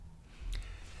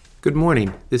Good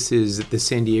morning. This is the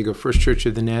San Diego First Church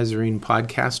of the Nazarene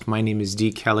podcast. My name is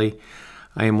Dee Kelly.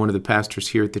 I am one of the pastors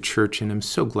here at the church, and I'm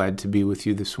so glad to be with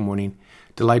you this morning.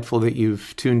 Delightful that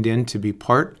you've tuned in to be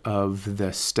part of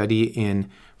the study in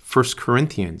 1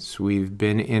 Corinthians. We've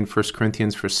been in 1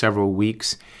 Corinthians for several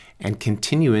weeks and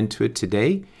continue into it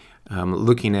today,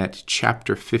 looking at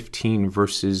chapter 15,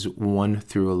 verses 1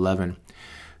 through 11.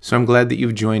 So I'm glad that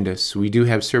you've joined us. We do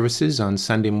have services on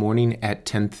Sunday morning at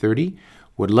 10:30.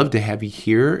 Would love to have you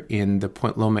here in the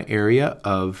Point Loma area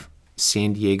of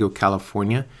San Diego,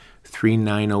 California,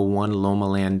 3901 Loma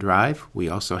Land Drive. We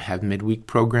also have midweek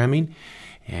programming,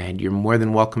 and you're more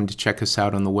than welcome to check us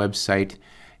out on the website.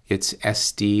 It's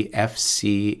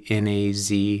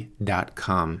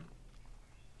sdfcnaz.com.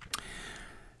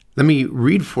 Let me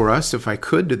read for us, if I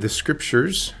could, the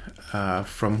scriptures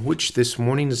from which this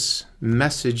morning's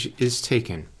message is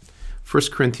taken. 1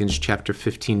 Corinthians chapter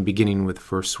 15, beginning with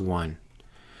verse 1.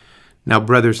 Now,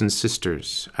 brothers and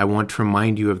sisters, I want to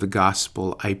remind you of the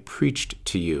gospel I preached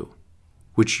to you,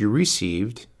 which you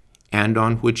received and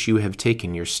on which you have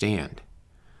taken your stand.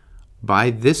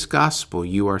 By this gospel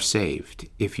you are saved,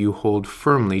 if you hold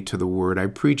firmly to the word I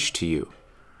preached to you.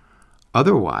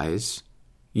 Otherwise,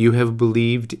 you have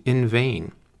believed in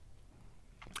vain.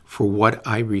 For what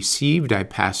I received I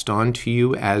passed on to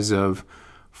you as of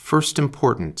first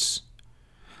importance,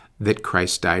 that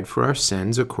Christ died for our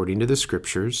sins according to the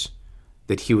Scriptures,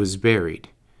 that he was buried,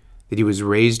 that he was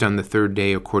raised on the third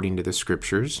day according to the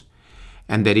Scriptures,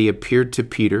 and that he appeared to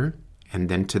Peter and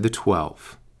then to the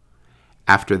 12.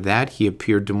 After that he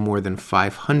appeared to more than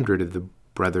 500 of the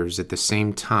brothers at the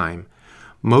same time,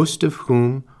 most of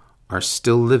whom are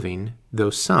still living,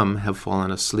 though some have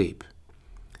fallen asleep.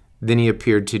 Then he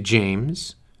appeared to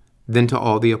James, then to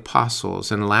all the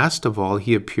apostles, and last of all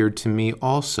he appeared to me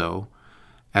also,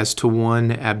 as to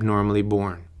one abnormally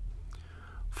born.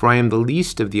 For I am the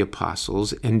least of the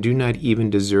apostles, and do not even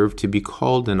deserve to be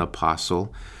called an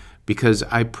apostle, because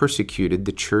I persecuted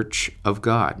the church of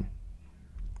God.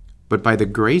 But by the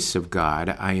grace of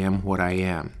God I am what I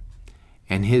am,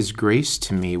 and his grace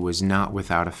to me was not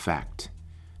without effect.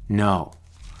 No,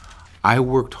 I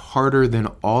worked harder than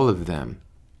all of them,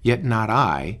 yet not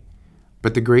I,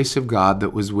 but the grace of God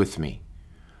that was with me.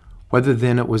 Whether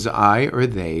then it was I or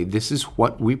they, this is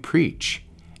what we preach,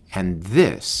 and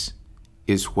this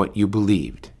is what you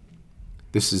believed.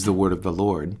 This is the word of the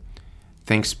Lord.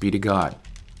 Thanks be to God.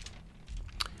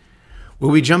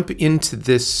 Well, we jump into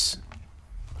this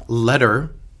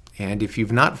letter, and if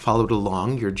you've not followed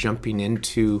along, you're jumping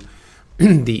into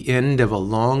the end of a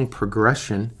long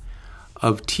progression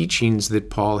of teachings that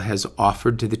Paul has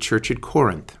offered to the church at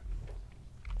Corinth.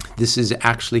 This is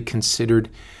actually considered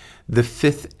the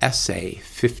fifth essay,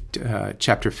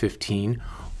 chapter 15,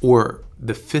 or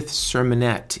the fifth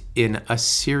sermonette in a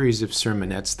series of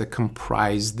sermonettes that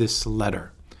comprise this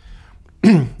letter.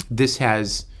 This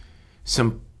has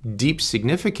some deep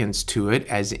significance to it,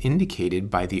 as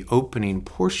indicated by the opening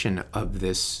portion of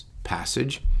this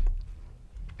passage,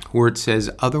 where it says,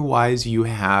 "Otherwise you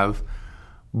have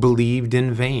believed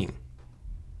in vain."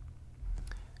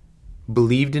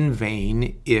 Believed in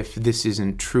vain if this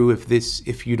isn't true,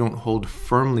 if you don't hold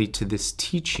firmly to this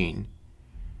teaching.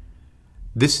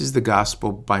 This is the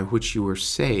gospel by which you were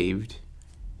saved,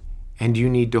 and you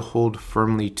need to hold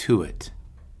firmly to it.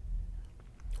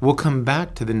 We'll come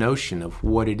back to the notion of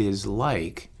what it is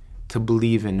like to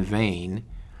believe in vain,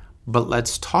 but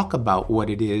let's talk about what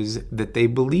it is that they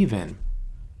believe in.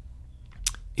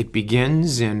 It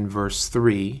begins in verse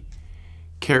 3,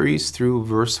 carries through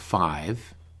verse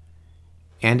 5,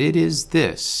 and it is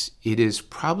this. It is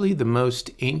probably the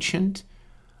most ancient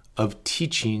of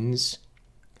teachings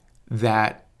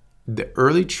that the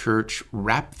early church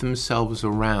wrapped themselves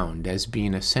around as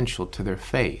being essential to their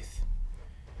faith.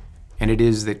 And it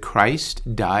is that Christ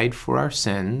died for our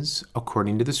sins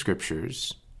according to the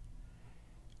Scriptures,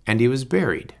 and he was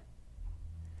buried.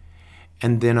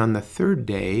 And then on the third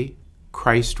day,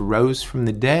 Christ rose from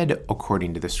the dead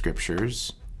according to the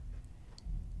Scriptures,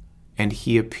 and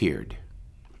he appeared.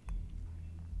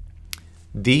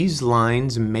 These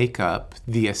lines make up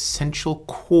the essential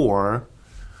core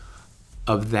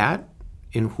of that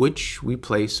in which we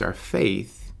place our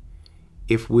faith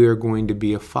if we are going to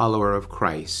be a follower of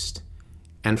Christ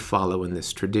and follow in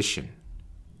this tradition.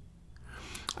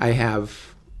 I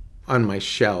have on my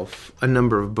shelf a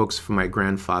number of books from my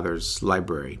grandfather's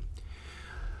library.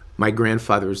 My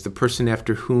grandfather is the person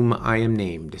after whom I am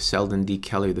named, Selden D.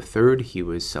 Kelly III. He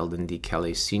was Selden D.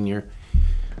 Kelly Sr.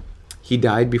 He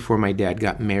died before my dad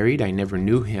got married. I never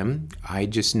knew him. I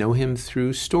just know him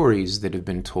through stories that have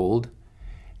been told.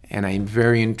 And I am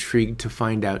very intrigued to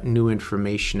find out new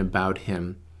information about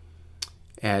him,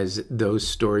 as those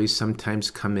stories sometimes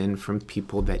come in from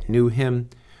people that knew him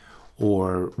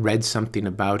or read something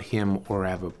about him or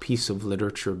have a piece of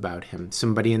literature about him.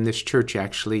 Somebody in this church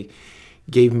actually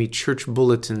gave me church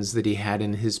bulletins that he had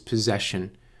in his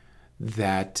possession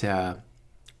that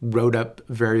wrote up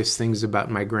various things about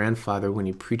my grandfather when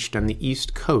he preached on the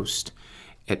East Coast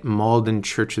at Malden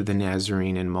Church of the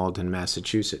Nazarene in Malden,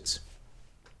 Massachusetts.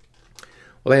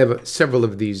 Well, I have several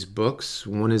of these books.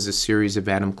 One is a series of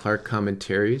Adam Clarke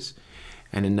commentaries,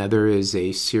 and another is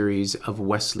a series of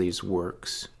Wesley's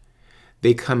works.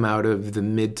 They come out of the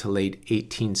mid to late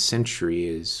 18th century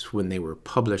is when they were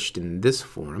published in this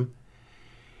form.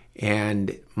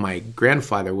 And my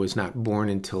grandfather was not born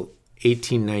until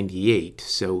 1898,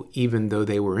 so even though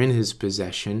they were in his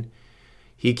possession,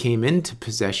 he came into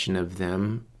possession of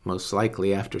them most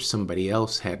likely after somebody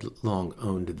else had long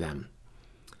owned them.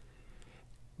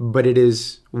 But it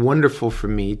is wonderful for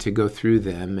me to go through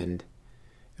them and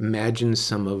imagine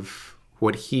some of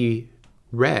what he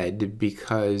read,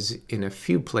 because in a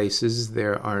few places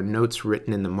there are notes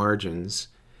written in the margins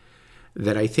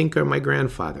that I think are my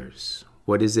grandfather's.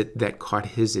 What is it that caught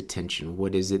his attention?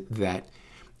 What is it that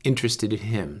interested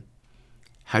him?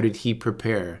 How did he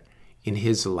prepare in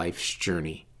his life's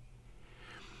journey?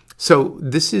 So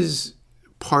this is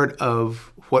part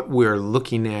of what we're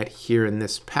looking at here in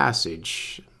this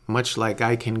passage. Much like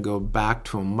I can go back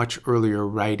to a much earlier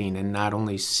writing and not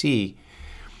only see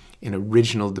an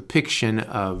original depiction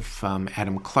of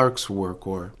Adam Clarke's work,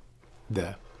 or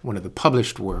one of the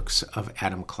published works of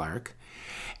Adam Clarke,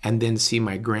 and then see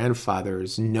my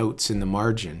grandfather's notes in the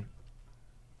margin.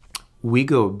 We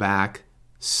go back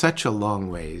such a long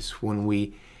ways when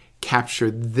we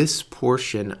capture this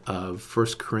portion of 1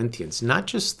 Corinthians, not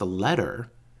just the letter,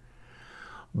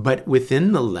 but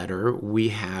within the letter, we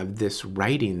have this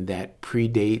writing that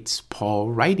predates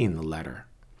Paul writing the letter.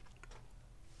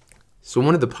 So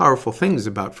one of the powerful things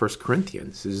about 1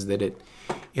 Corinthians is that it,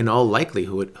 in all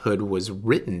likelihood, was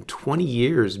written 20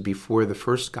 years before the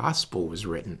first gospel was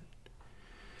written.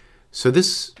 So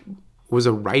this was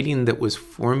a writing that was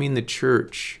forming the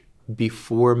church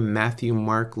before Matthew,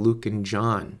 Mark, Luke, and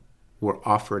John were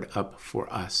offered up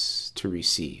for us to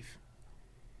receive.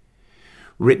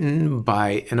 Written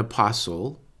by an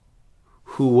apostle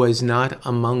who was not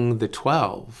among the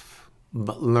 12,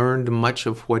 but learned much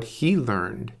of what he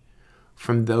learned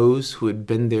from those who had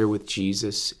been there with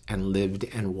Jesus and lived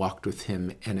and walked with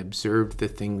him and observed the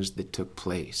things that took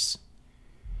place.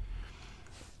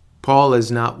 Paul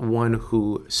is not one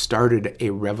who started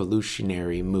a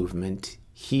revolutionary movement.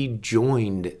 He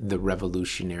joined the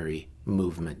revolutionary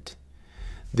movement.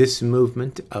 This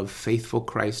movement of faithful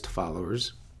Christ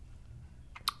followers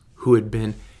who had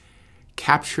been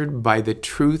captured by the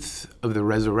truth of the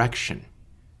resurrection.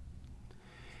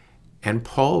 And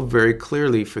Paul very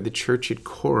clearly for the church at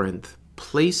Corinth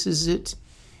places it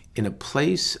in a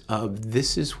place of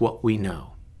this is what we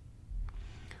know.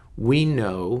 We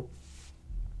know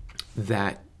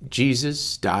that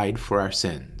Jesus died for our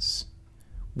sins.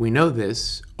 We know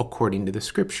this according to the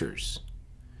scriptures.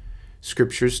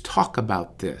 Scriptures talk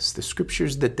about this, the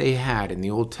scriptures that they had in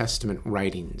the Old Testament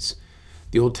writings.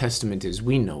 The Old Testament as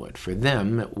we know it. For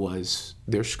them, it was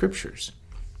their scriptures.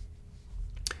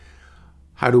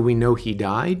 How do we know he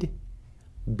died?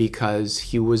 Because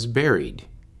he was buried,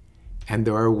 and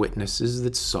there are witnesses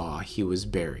that saw he was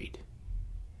buried.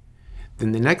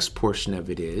 Then the next portion of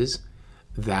it is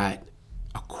that,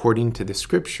 according to the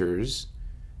scriptures,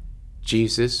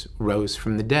 Jesus rose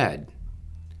from the dead.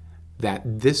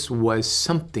 That this was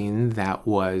something that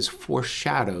was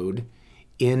foreshadowed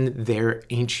in their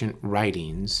ancient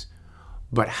writings.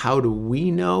 But how do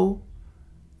we know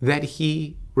that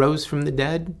he rose from the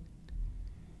dead?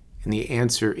 And the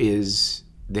answer is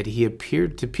that he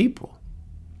appeared to people.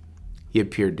 He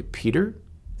appeared to Peter.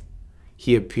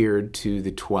 He appeared to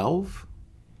the 12.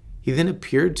 He then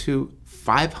appeared to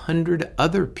 500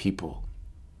 other people.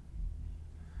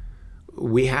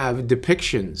 We have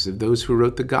depictions of those who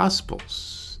wrote the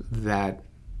Gospels that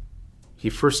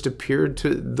he first appeared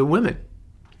to the women.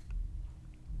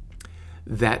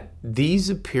 That these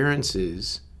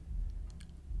appearances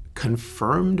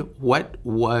confirmed what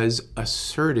was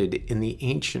asserted in the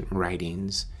ancient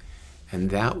writings, and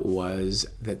that was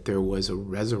that there was a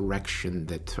resurrection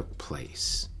that took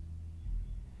place.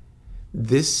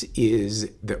 This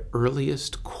is the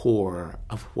earliest core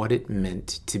of what it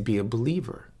meant to be a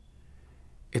believer.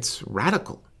 It's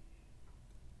radical.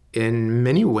 In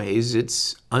many ways,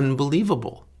 it's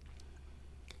unbelievable.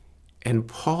 And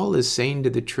Paul is saying to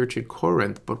the church at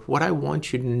Corinth, but what I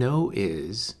want you to know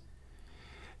is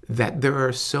that there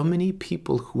are so many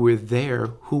people who were there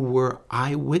who were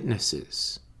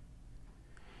eyewitnesses.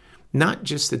 Not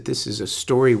just that this is a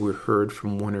story we heard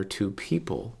from one or two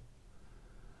people,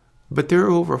 but there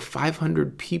are over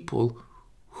 500 people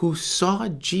who saw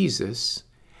Jesus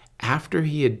after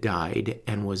he had died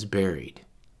and was buried.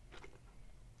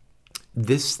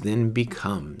 This then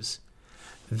becomes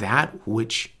that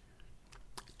which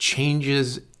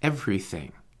changes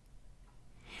everything.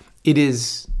 It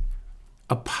is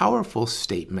a powerful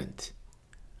statement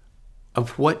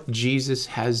of what Jesus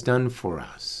has done for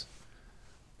us.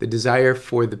 The desire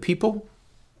for the people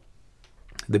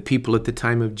at the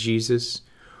time of Jesus,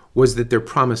 was that their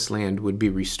promised land would be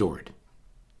restored,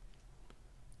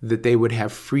 that they would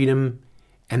have freedom,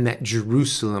 and that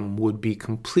Jerusalem would be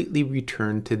completely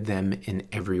returned to them in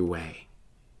every way.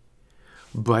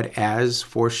 But as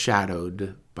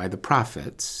foreshadowed by the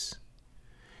prophets,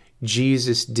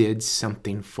 Jesus did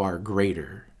something far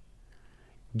greater.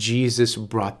 Jesus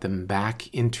brought them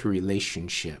back into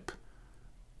relationship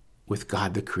with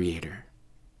God the Creator.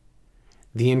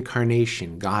 The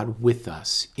incarnation, God with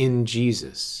us in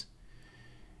Jesus.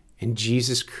 And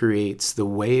Jesus creates the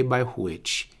way by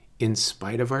which, in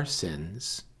spite of our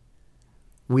sins,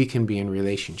 we can be in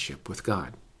relationship with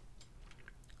God.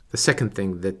 The second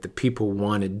thing that the people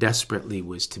wanted desperately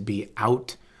was to be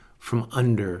out from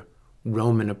under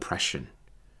Roman oppression,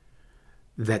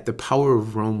 that the power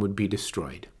of Rome would be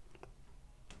destroyed.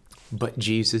 But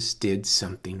Jesus did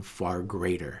something far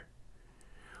greater,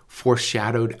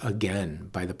 foreshadowed again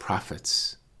by the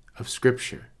prophets of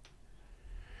Scripture.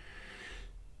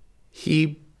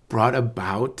 He brought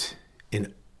about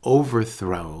an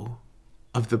overthrow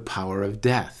of the power of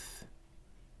death.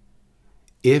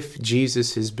 If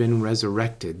Jesus has been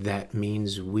resurrected, that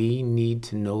means we need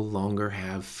to no longer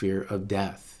have fear of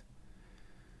death.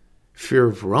 Fear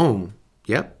of Rome,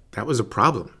 yep, that was a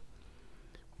problem.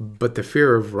 But the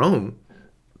fear of Rome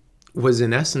was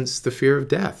in essence the fear of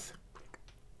death.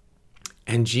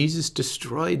 And Jesus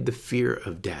destroyed the fear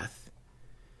of death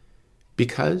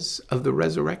because of the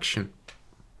resurrection.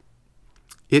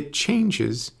 It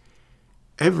changes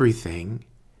everything,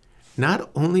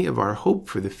 not only of our hope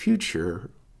for the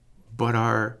future, but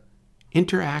our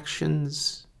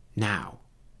interactions now.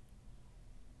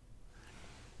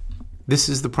 This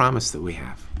is the promise that we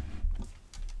have.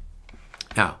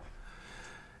 Now,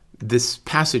 this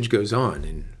passage goes on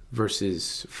in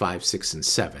verses 5, 6, and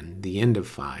 7, the end of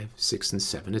 5, 6, and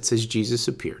 7. It says Jesus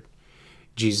appeared.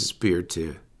 Jesus appeared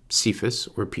to Cephas,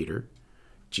 or Peter.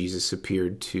 Jesus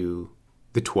appeared to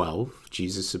the 12.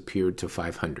 Jesus appeared to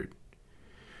 500.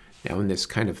 Now, in this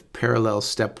kind of parallel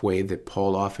step way that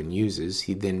Paul often uses,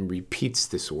 he then repeats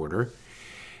this order.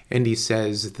 And he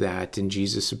says that, and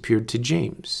Jesus appeared to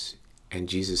James, and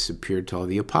Jesus appeared to all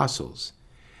the apostles.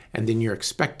 And then you're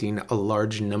expecting a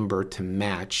large number to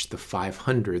match the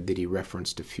 500 that he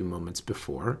referenced a few moments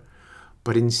before.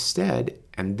 But instead,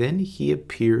 and then he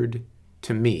appeared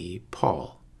to me,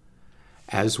 Paul,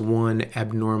 as one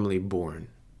abnormally born.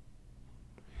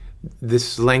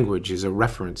 This language is a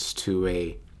reference to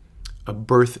a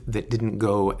birth that didn't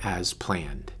go as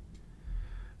planned.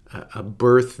 A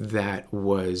birth that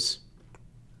was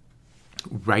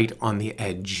right on the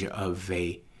edge of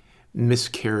a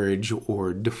miscarriage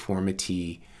or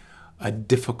deformity, a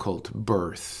difficult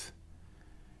birth.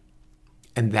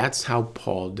 And that's how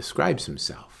Paul describes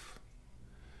himself.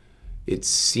 It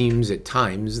seems at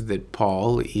times that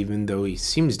Paul, even though he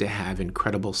seems to have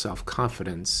incredible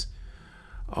self-confidence,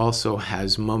 also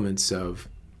has moments of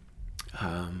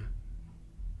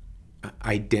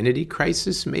identity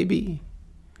crisis, maybe,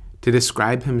 to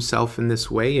describe himself in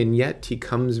this way, and yet he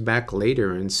comes back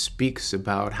later and speaks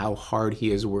about how hard he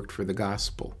has worked for the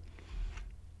gospel.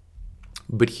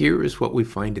 But here is what we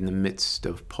find in the midst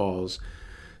of Paul's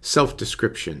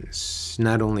self-descriptions,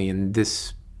 not only in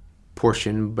this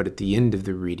portion, but at the end of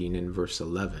the reading in verse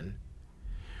 11,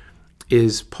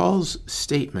 is Paul's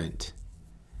statement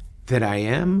that I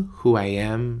am who I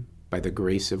am by the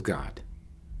grace of God.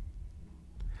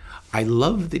 I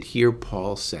love that here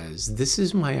Paul says, this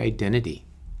is my identity.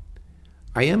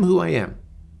 I am who I am.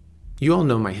 You all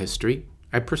know my history.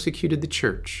 I persecuted the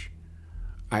church.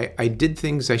 I did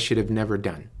things I should have never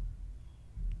done.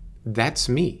 That's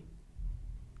me.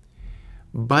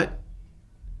 But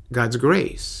God's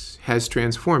grace has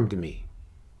transformed me.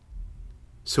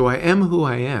 So I am who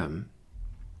I am.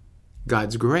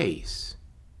 God's grace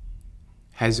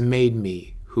has made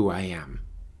me who I am.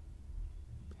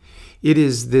 It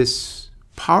is this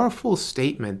powerful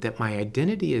statement that my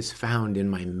identity is found in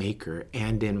my Maker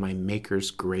and in my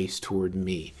Maker's grace toward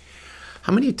me.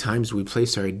 How many times we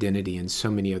place our identity in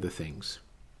so many other things?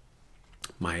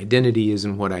 My identity is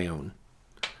in what I own.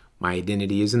 My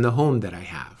identity is in the home that I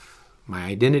have. My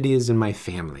identity is in my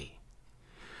family.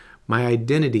 My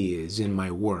identity is in my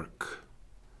work.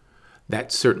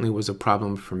 That certainly was a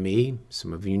problem for me.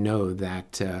 Some of you know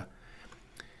that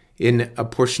in a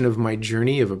portion of my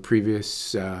journey of a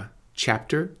previous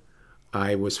chapter,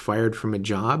 I was fired from a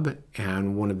job,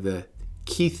 and one of the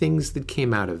key things that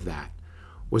came out of that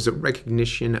was a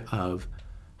recognition of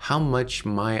how much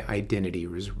my identity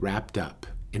was wrapped up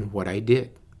in what I did,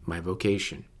 my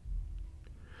vocation.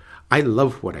 I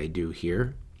love what I do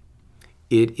here.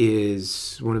 It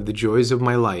is one of the joys of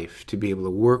my life to be able to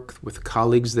work with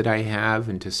colleagues that I have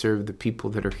and to serve the people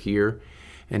that are here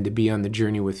and to be on the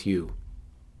journey with you.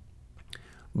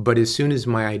 But as soon as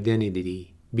my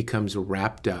identity becomes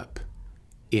wrapped up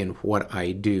in what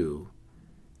I do,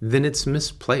 then it's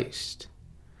misplaced.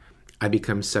 I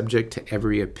become subject to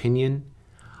every opinion.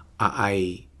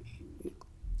 I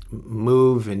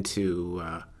move into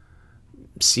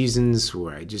seasons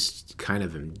where I just kind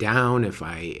of am down if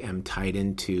I am tied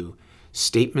into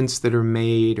statements that are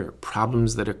made or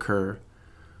problems that occur.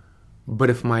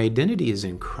 But if my identity is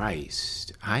in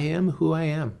Christ, I am who I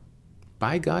am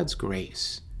by God's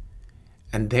grace.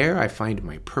 And there I find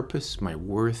my purpose, my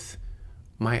worth,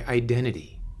 my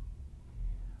identity.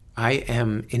 I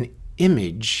am an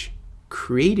image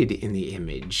created in the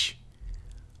image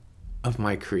of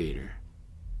my Creator.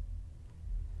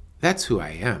 That's who I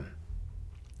am.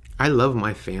 I love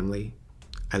my family.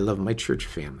 I love my church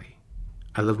family.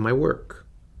 I love my work.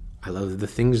 I love the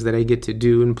things that I get to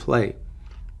do and play.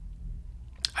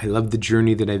 I love the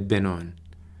journey that I've been on.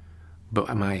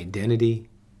 But my identity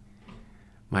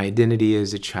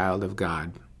is a child of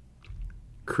God,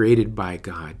 created by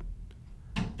God,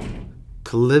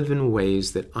 to live in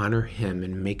ways that honor Him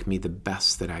and make me the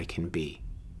best that I can be.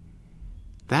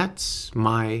 That's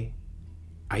my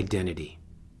identity.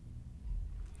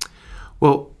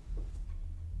 Well,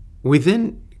 we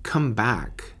then come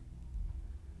back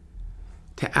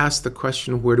to ask the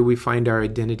question, where do we find our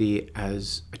identity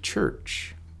as a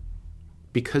church?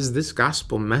 Because this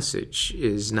gospel message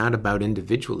is not about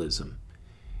individualism.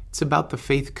 It's about the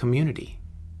faith community.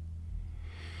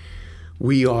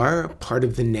 We are part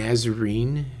of the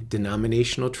Nazarene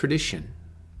denominational tradition,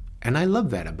 and I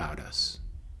love that about us.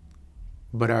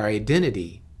 But our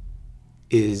identity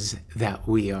is that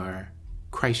we are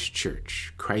Christ's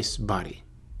church, Christ's body.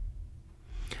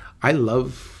 I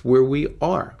love where we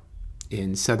are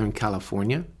in Southern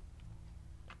California,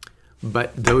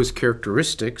 but those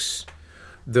characteristics,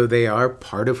 though they are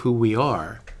part of who we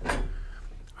are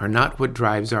not what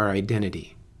drives our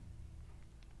identity.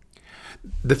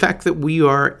 The fact that we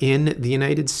are in the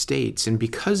United States, and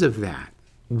because of that,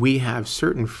 we have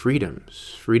certain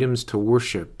freedoms to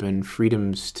worship and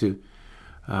freedoms to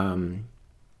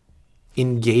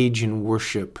engage in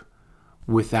worship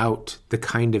without the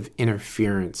kind of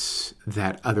interference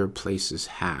that other places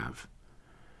have.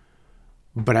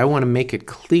 But I want to make it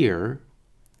clear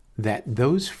that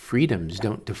those freedoms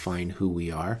don't define who we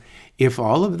are. If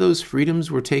all of those freedoms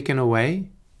were taken away,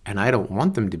 and I don't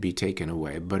want them to be taken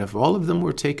away, but if all of them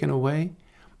were taken away,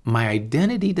 my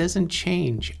identity doesn't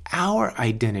change. Our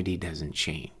identity doesn't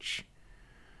change.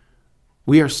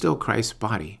 We are still Christ's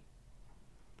body.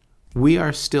 We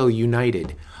are still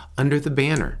united under the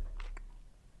banner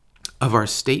of our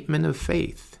statement of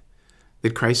faith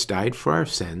that Christ died for our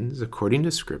sins according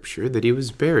to Scripture, that He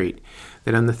was buried,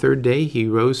 that on the third day He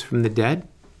rose from the dead,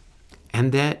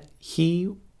 and that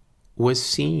He was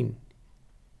seen.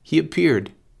 He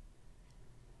appeared.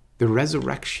 The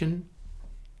resurrection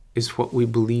is what we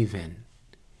believe in,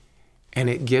 and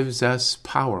it gives us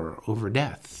power over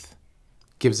death,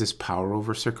 gives us power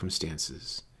over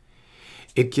circumstances.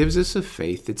 It gives us a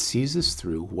faith that sees us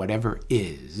through whatever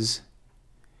is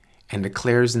and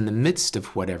declares in the midst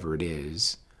of whatever it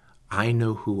is, I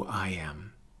know who I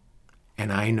am,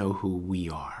 and I know who we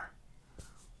are.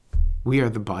 We are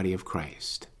the body of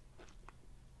Christ.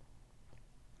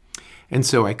 And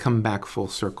so I come back full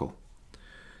circle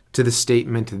to the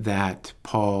statement that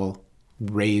Paul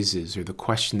raises, or the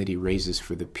question that he raises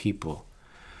for the people.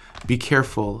 Be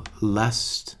careful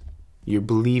lest your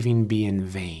believing be in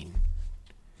vain.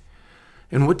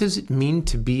 And what does it mean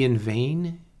to be in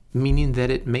vain? Meaning that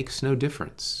it makes no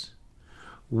difference.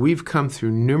 We've come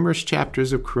through numerous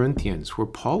chapters of Corinthians where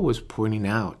Paul was pointing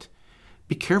out,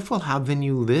 be careful how then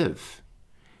you live.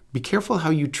 Be careful how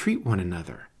you treat one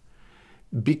another.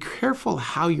 Be careful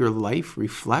how your life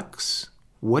reflects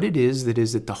what it is that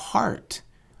is at the heart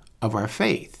of our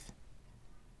faith.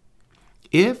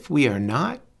 If we are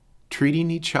not treating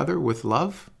each other with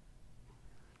love,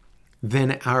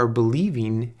 then our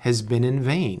believing has been in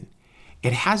vain.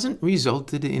 it hasn't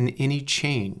resulted in any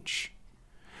change.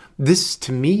 This,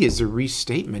 to me, is a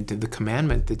restatement of the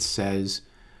commandment that says,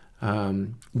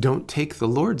 don't take the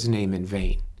Lord's name in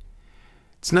vain.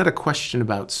 It's not a question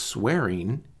about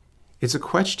swearing. It's a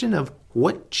question of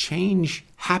what change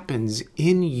happens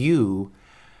in you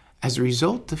as a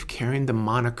result of carrying the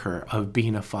moniker of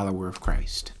being a follower of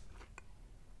Christ.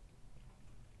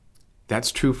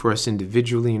 That's true for us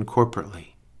individually and corporately.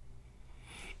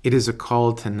 It is a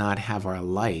call to not have our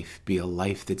life be a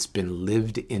life that's been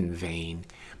lived in vain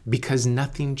because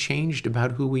nothing changed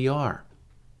about who we are.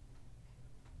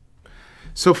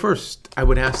 So first, I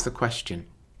would ask the question,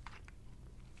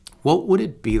 what would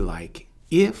it be like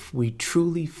if we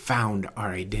truly found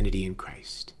our identity in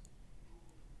Christ?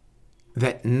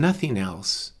 That nothing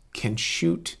else can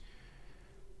shoot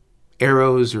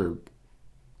arrows or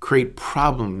create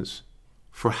problems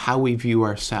for how we view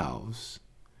ourselves,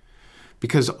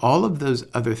 because all of those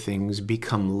other things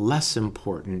become less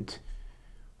important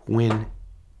when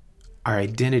our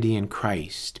identity in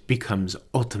Christ becomes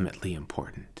ultimately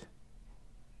important.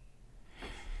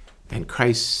 And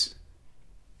Christ's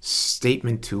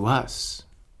statement to us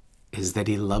is that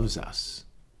he loves us.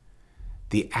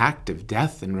 The act of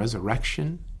death and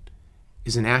resurrection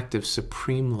is an act of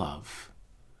supreme love.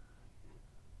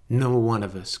 No one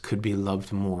of us could be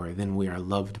loved more than we are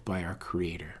loved by our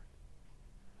Creator,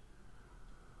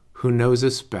 who knows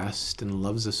us best and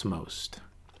loves us most.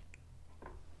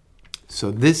 So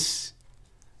this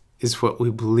is what we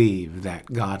believe,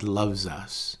 that God loves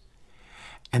us.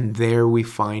 And there we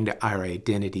find our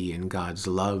identity in God's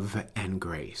love and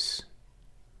grace.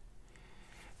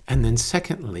 And then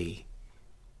secondly,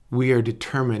 we are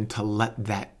determined to let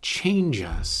that change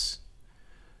us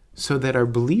so that our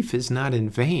belief is not in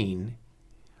vain,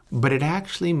 but it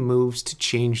actually moves to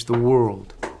change the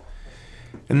world.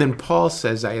 And then Paul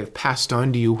says, I have passed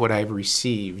on to you what I have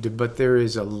received, but there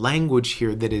is a language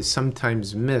here that is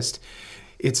sometimes missed.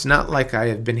 It's not like I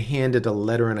have been handed a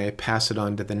letter and I pass it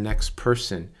on to the next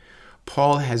person.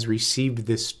 Paul has received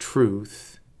this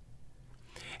truth,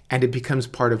 and it becomes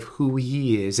part of who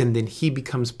he is, and then he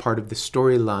becomes part of the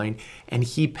storyline, and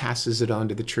he passes it on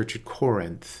to the church at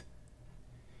Corinth.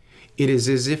 It is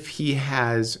as if he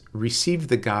has received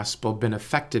the gospel, been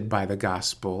affected by the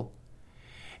gospel,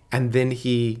 and then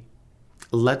he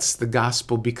lets the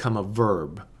gospel become a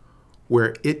verb,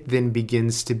 where it then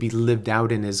begins to be lived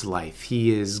out in his life.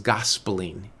 He is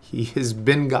gospeling. He has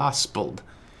been gospeled.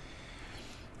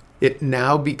 It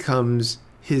now becomes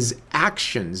his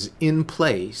actions in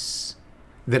place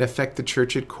that affect the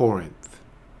church at Corinth,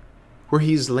 where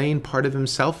he's laying part of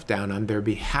himself down on their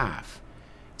behalf.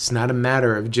 It's not a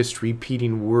matter of just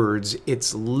repeating words.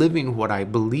 It's living what I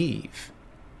believe.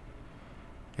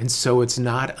 And so it's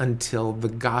not until the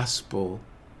gospel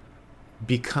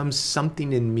becomes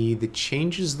something in me that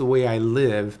changes the way I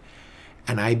live,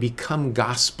 and I become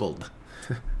gospeled.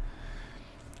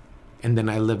 And then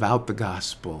I live out the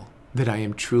gospel, that I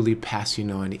am truly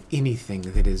passing on anything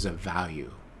that is of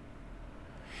value.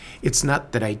 It's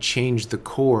not that I change the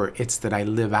core, it's that I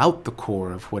live out the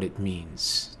core of what it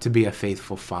means to be a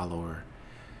faithful follower,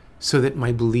 so that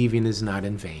my believing is not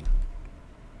in vain.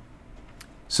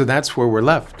 So that's where we're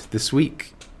left this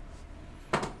week.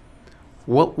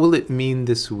 What will it mean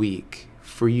this week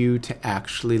for you to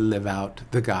actually live out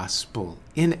the gospel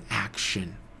in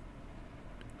action?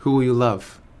 Who will you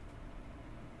love?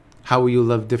 How will you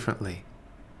love differently?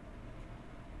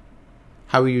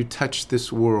 How will you touch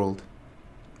this world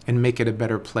and make it a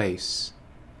better place?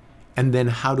 And then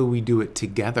how do we do it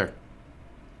together?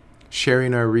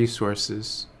 Sharing our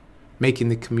resources, making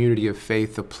the community of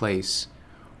faith a place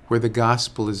where the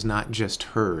gospel is not just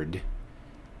heard,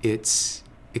 it's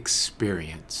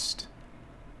experienced.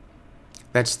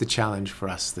 That's the challenge for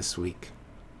us this week.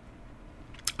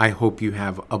 I hope you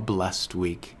have a blessed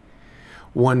week,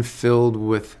 one filled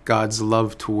with God's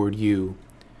love toward you,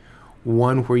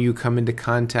 one where you come into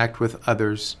contact with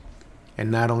others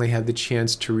and not only have the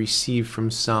chance to receive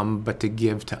from some, but to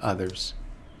give to others.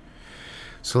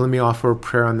 So let me offer a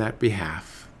prayer on that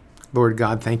behalf. Lord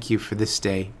God, thank you for this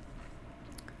day,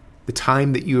 the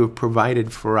time that you have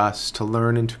provided for us to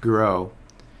learn and to grow,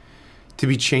 to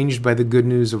be changed by the good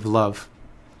news of love.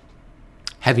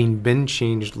 Having been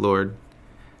changed, Lord,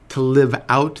 to live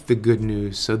out the good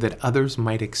news so that others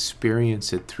might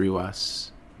experience it through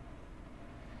us.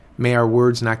 May our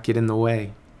words not get in the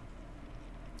way,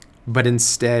 but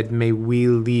instead may we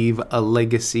leave a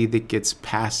legacy that gets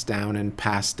passed down and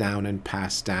passed down and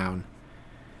passed down,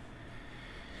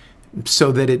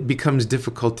 so that it becomes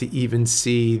difficult to even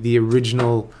see the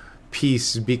original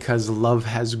piece, because love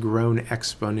has grown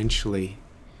exponentially.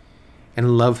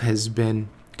 and love has been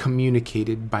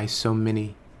communicated by so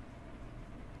many.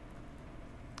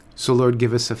 So Lord,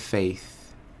 give us a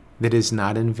faith that is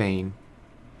not in vain,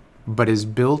 but is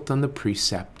built on the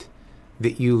precept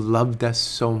that you loved us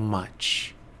so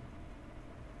much,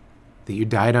 that you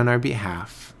died on our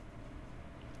behalf,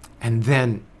 and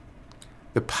then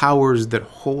the powers that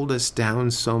hold us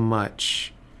down so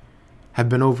much have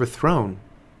been overthrown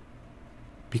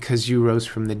because you rose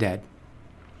from the dead.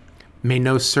 May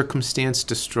no circumstance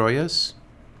destroy us.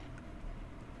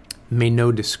 May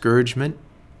no discouragement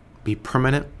be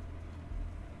permanent.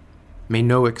 May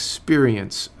no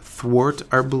experience thwart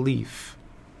our belief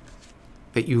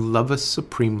that you love us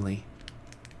supremely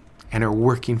and are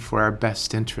working for our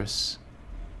best interests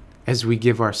as we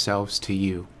give ourselves to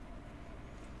you.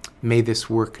 May this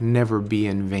work never be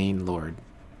in vain, Lord,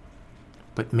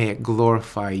 but may it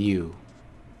glorify you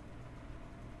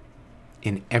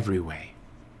in every way.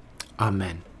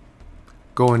 Amen.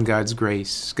 Go in God's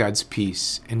grace, God's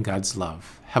peace, and God's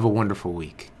love. Have a wonderful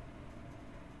week.